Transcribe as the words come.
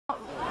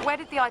where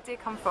did the idea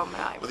come from?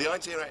 Well, the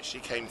idea actually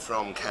came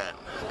from Cannes.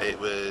 It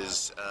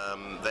was,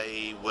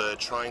 they were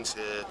trying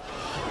to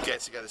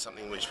get together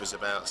something which was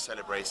about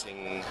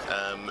celebrating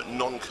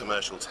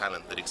non-commercial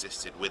talent that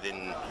existed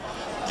within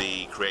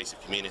the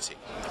creative community.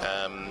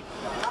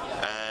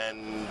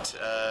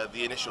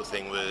 The initial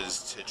thing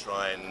was to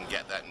try and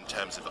get that in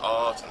terms of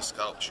art and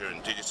sculpture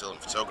and digital and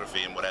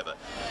photography and whatever.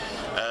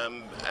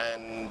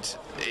 And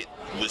it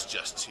was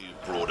just too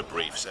broad a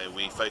brief, so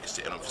we focused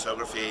it in on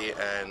photography,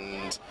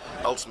 and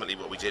ultimately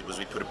what we did was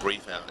we put a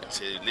brief out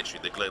to literally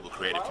the global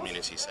creative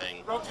community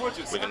saying,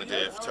 we're going to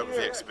do a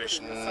photography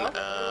exhibition,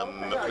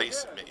 please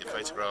submit your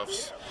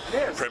photographs.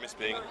 The premise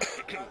being,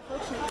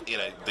 you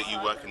know, that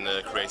you work in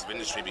the creative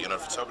industry but you're not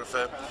a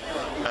photographer.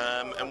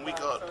 And we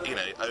got, you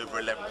know, over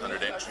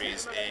 1,100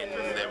 entries in.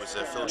 There was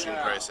a filtering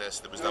process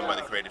that was done by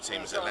the creative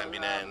teams at Lambie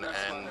Nairn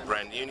and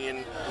Brand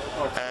Union,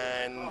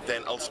 and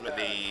then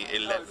ultimately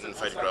 11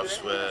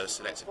 photographs were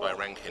selected by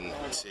Rankin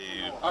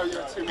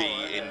to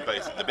be in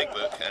both the big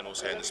book and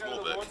also in the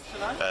small book,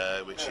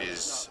 which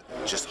is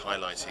just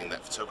highlighting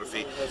that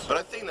photography. But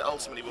I think that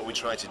ultimately what we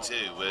tried to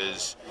do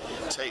was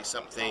take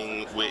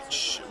something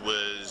which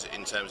was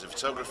in terms of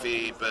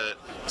photography, but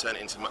turn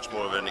it into much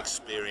more of an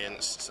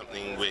experience,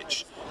 something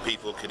which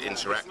people could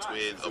interact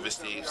with.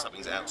 Obviously, if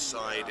something's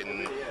outside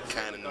in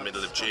Cannes in the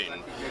middle of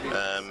June,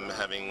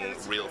 having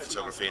real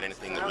photography and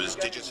anything that was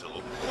digital,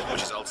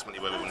 which is ultimately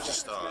where we wanted to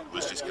start,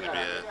 was just going to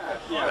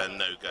be a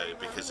no-go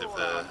because of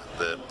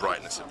the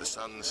brightness of the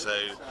sun. So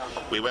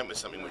we went with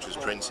something which was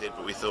printed,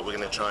 but we thought we were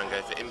going to try and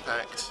go for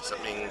impact.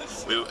 Something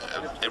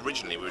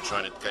originally we were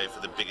trying to go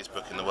for the biggest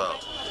book in the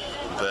world,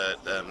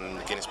 but the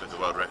Guinness Book of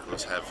World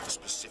Records have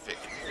specific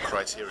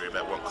criteria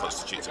about what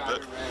constitutes a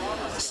book.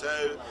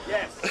 So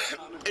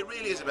it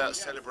really is about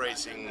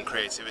celebrating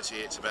creativity.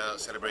 It's about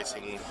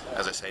celebrating,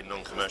 as I say,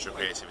 non-commercial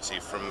creativity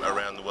from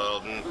around the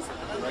world. And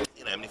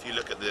you know, I mean, if you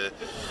look at the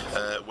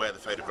where the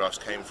photographs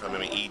came from, I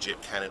mean,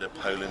 Egypt, Canada,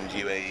 Poland,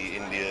 UAE,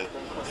 India,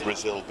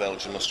 Brazil,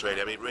 Belgium,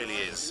 Australia. I mean, it really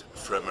is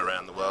from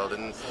around the world,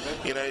 and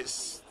you know,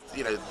 it's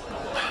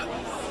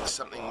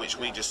something which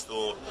we just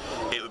thought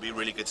it would be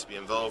really good to be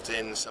involved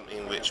in,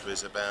 something which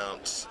was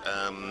about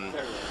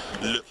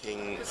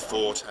looking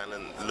for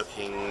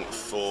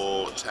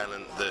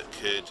talent that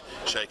could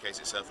showcase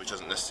itself, which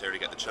doesn't necessarily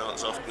get the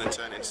chance often, and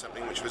turn it into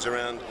something which was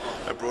around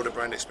a broader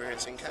brand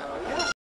experience in Cannes.